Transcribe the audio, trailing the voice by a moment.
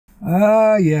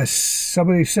Yes.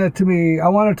 Somebody said to me, I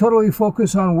want to totally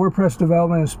focus on WordPress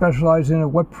development and specialize in it.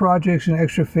 What projects and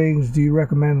extra things do you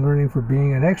recommend learning for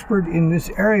being an expert in this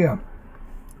area?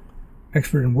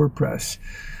 Expert in WordPress.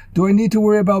 Do I need to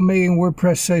worry about making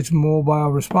WordPress sites mobile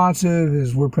responsive?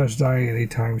 Is WordPress dying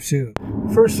anytime soon?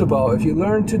 First of all, if you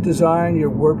learn to design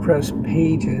your WordPress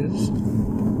pages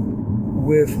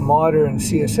with modern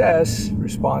CSS,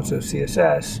 responsive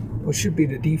CSS, which should be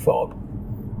the default,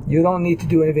 you don't need to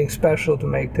do anything special to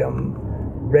make them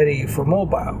ready for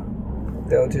mobile.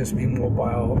 They'll just be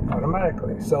mobile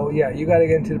automatically. So yeah, you got to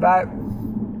get into that.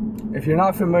 If you're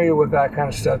not familiar with that kind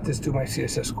of stuff, just do my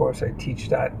CSS course. I teach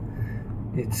that.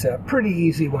 It's pretty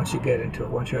easy once you get into it,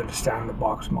 once you understand the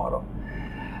box model.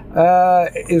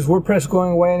 Is WordPress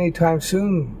going away anytime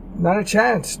soon? Not a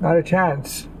chance, not a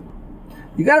chance.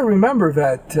 You got to remember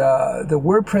that the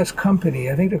WordPress company,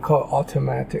 I think they're called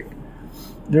Automatic,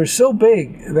 they're so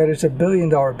big that it's $1 billion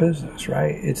business,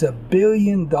 right? It's $1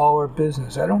 billion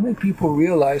business. I don't think people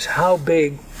realize how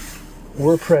big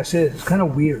WordPress is. It's kind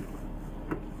of weird.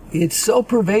 It's so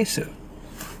pervasive,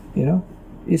 you know?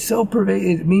 It's so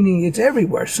pervasive, meaning it's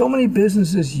everywhere. So many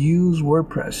businesses use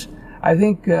WordPress. I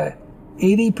think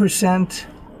 80%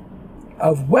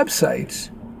 of websites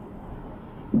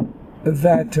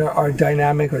that are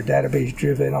dynamic or database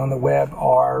driven on the web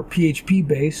are PHP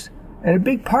based. And a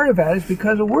big part of that is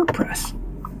because of WordPress.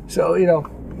 So, you know,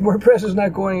 WordPress is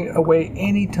not going away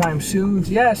anytime soon.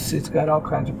 Yes, it's got all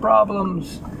kinds of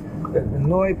problems that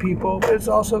annoy people, but it's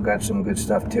also got some good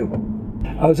stuff too.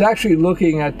 I was actually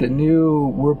looking at the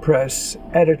new WordPress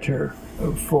editor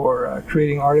for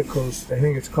creating articles. I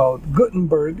think it's called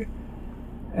Gutenberg.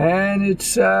 And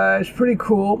it's pretty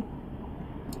cool.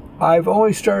 I've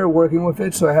only started working with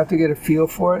it, so I have to get a feel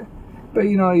for it. But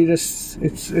you know,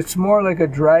 it's more like a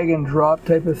drag and drop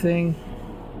type of thing.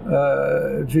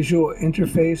 Visual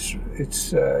interface.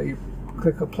 It's you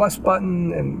click a plus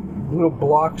button and little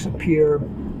blocks appear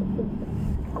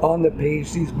on the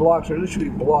page. These blocks are literally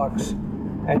blocks,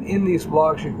 and in these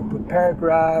blocks you can put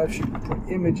paragraphs, you can put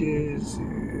images.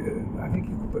 I think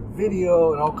you can put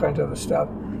video and all kinds of other stuff.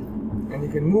 And you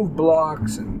can move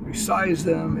blocks and resize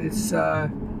them.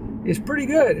 It's pretty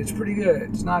good. It's pretty good.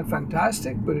 It's not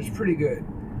fantastic, but it's pretty good.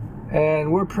 And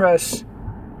WordPress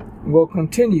will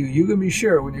continue. You can be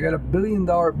sure when you got $1 billion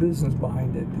business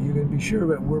behind it, you can be sure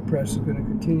that WordPress is going to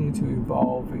continue to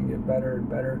evolve and get better and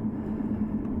better.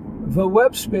 The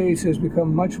web space has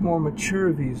become much more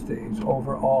mature these days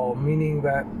overall, meaning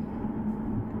that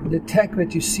the tech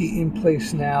that you see in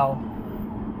place now,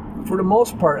 for the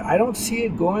most part, I don't see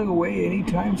it going away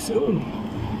anytime soon.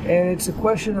 And it's a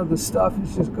question of the stuff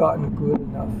has just gotten good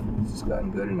enough. It's just gotten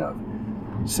good enough.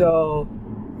 So,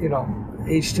 you know,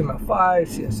 HTML5,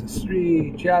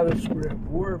 CSS3, JavaScript,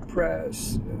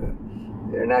 WordPress,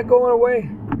 they're not going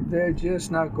away. They're just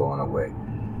not going away.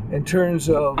 In terms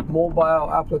of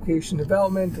mobile application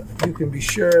development, you can be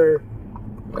sure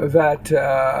that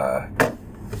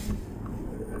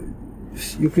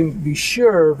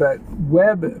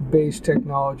web-based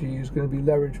technology is going to be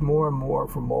leveraged more and more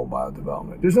for mobile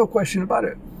development. There's no question about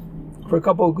it, for a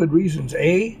couple of good reasons.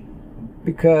 A,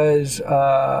 because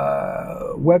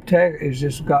web tech has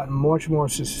just gotten much more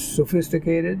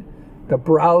sophisticated. The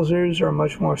browsers are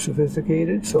much more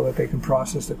sophisticated so that they can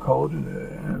process the code in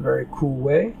a very cool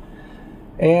way.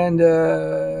 And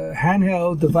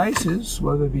handheld devices,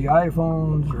 whether it be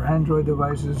iPhones or Android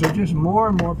devices, are just more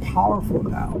and more powerful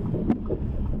now.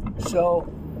 So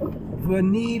the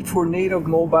need for native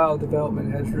mobile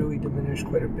development has really diminished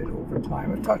quite a bit over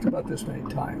time. I've talked about this many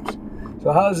times.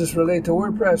 So how does this relate to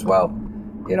WordPress? Well,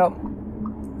 you know,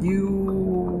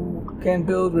 you can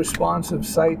build responsive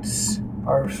sites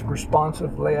or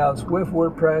responsive layouts with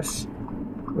WordPress,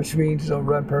 which means they'll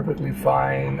run perfectly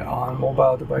fine on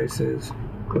mobile devices,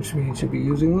 which means you'll be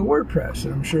using the WordPress.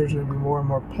 And I'm sure there's going to be more and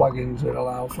more plugins that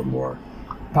allow for more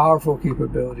powerful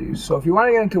capabilities. So if you want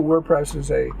to get into WordPress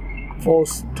as a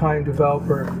full-time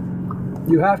developer,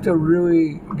 you have to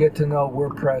really get to know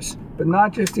WordPress, but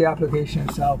not just the application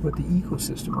itself, but the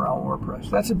ecosystem around WordPress.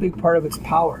 That's a big part of its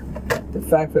power, the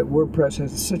fact that WordPress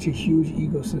has such a huge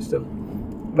ecosystem.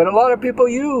 But a lot of people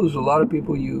use.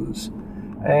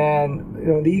 And you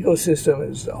know, the ecosystem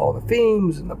is all the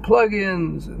themes and the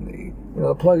plugins, and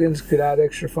the plugins could add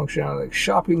extra functionality like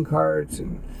shopping carts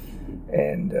and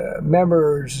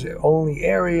members only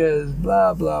areas,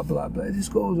 blah blah blah blah. It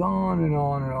just goes on and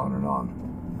on and on and on.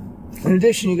 In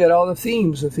addition, you get all the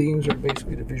themes. The themes are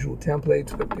basically the visual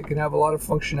templates, but they can have a lot of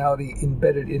functionality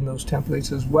embedded in those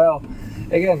templates as well.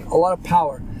 Again, a lot of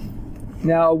power.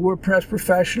 Now, WordPress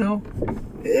Professional,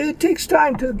 it takes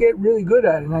time to get really good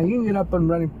at it. Now, you can get up and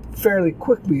running fairly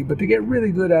quickly, but to get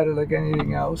really good at it, like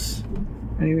anything else,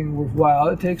 anything worthwhile,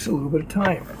 it takes a little bit of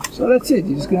time. So that's it.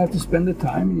 You're just gonna have to spend the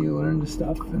time and you learn the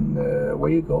stuff, and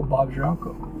away you go. Bob's your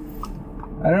uncle.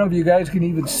 I don't know if you guys can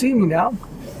even see me now.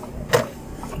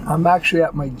 I'm actually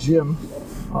at my gym.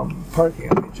 I'm parking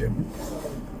at my gym.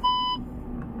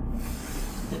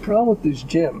 The problem with this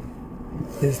gym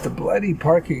is the bloody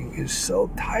parking is so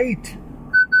tight.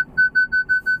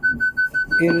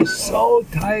 It is so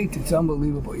tight, it's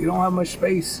unbelievable. You don't have much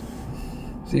space.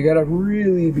 So you gotta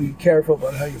really be careful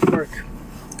about how you park.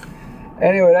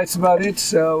 Anyway, that's about it.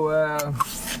 So,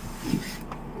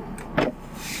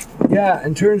 yeah,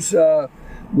 in terms of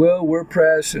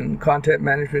WordPress and content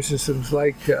management systems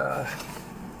like Joomla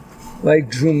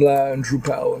and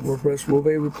Drupal and WordPress will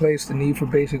they replace the need for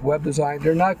basic web design.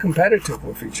 They're not competitive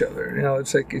with each other. You know,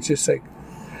 it's just like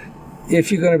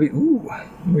if you're going to be,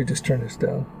 let me just turn this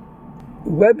down.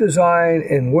 Web design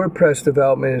and WordPress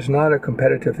development is not a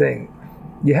competitive thing.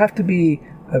 You have to be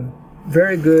a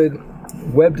very good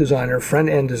web designer,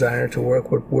 front-end designer to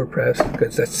work with WordPress,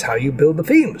 because that's how you build the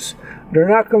themes. They're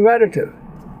not competitive.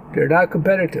 They're not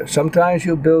competitive. Sometimes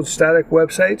you'll build static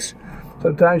websites.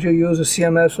 Sometimes you'll use a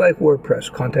CMS like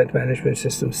WordPress, content management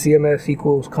system. CMS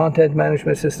equals content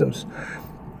management systems.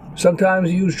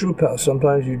 Sometimes you use Drupal.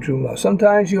 Sometimes you use Joomla.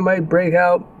 Sometimes you might break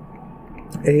out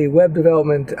a web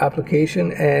development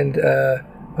application and a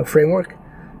framework.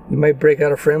 You might break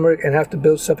out a framework and have to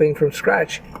build something from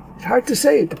scratch. It's hard to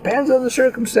say. It depends on the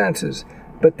circumstances.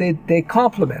 But they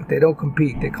complement. They don't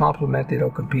compete. They complement. They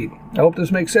don't compete. I hope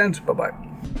this makes sense. Bye-bye.